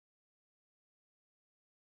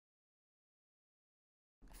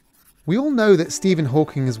We all know that Stephen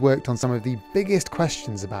Hawking has worked on some of the biggest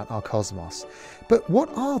questions about our cosmos, but what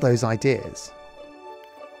are those ideas?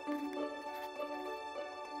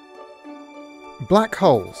 Black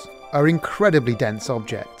holes are incredibly dense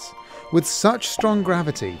objects, with such strong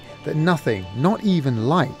gravity that nothing, not even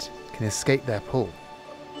light, can escape their pull.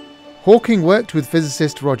 Hawking worked with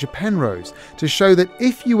physicist Roger Penrose to show that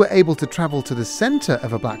if you were able to travel to the centre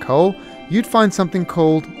of a black hole, you'd find something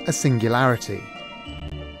called a singularity.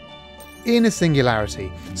 In a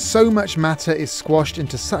singularity, so much matter is squashed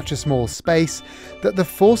into such a small space that the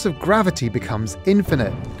force of gravity becomes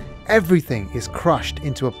infinite. Everything is crushed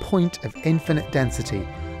into a point of infinite density,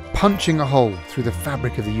 punching a hole through the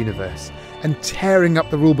fabric of the universe and tearing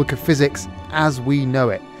up the rulebook of physics as we know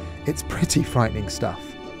it. It's pretty frightening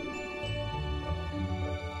stuff.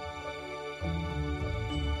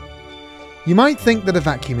 You might think that a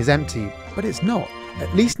vacuum is empty, but it's not,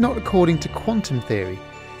 at least not according to quantum theory.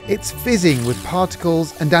 It's fizzing with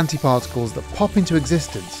particles and antiparticles that pop into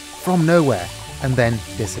existence from nowhere and then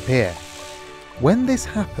disappear. When this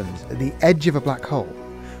happens at the edge of a black hole,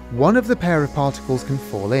 one of the pair of particles can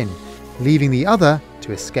fall in, leaving the other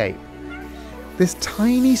to escape. This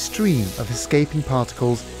tiny stream of escaping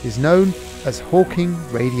particles is known as Hawking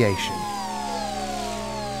radiation.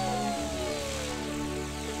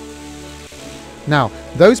 Now,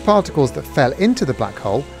 those particles that fell into the black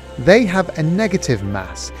hole, they have a negative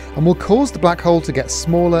mass and will cause the black hole to get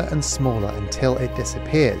smaller and smaller until it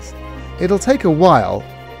disappears. It'll take a while,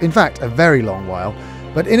 in fact a very long while,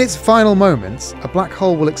 but in its final moments, a black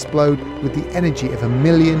hole will explode with the energy of 1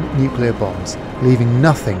 million nuclear bombs, leaving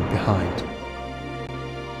nothing behind.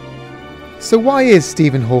 So why is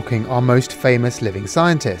Stephen Hawking our most famous living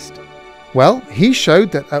scientist? Well, he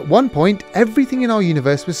showed that at one point everything in our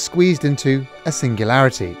universe was squeezed into a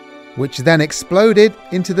singularity, which then exploded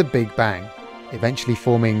into the Big Bang, eventually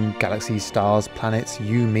forming galaxies, stars, planets,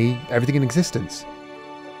 you, me, everything in existence.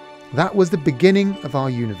 That was the beginning of our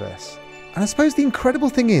universe. And I suppose the incredible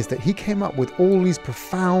thing is that he came up with all these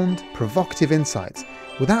profound, provocative insights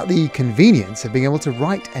without the convenience of being able to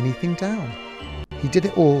write anything down. He did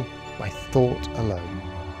it all by thought alone.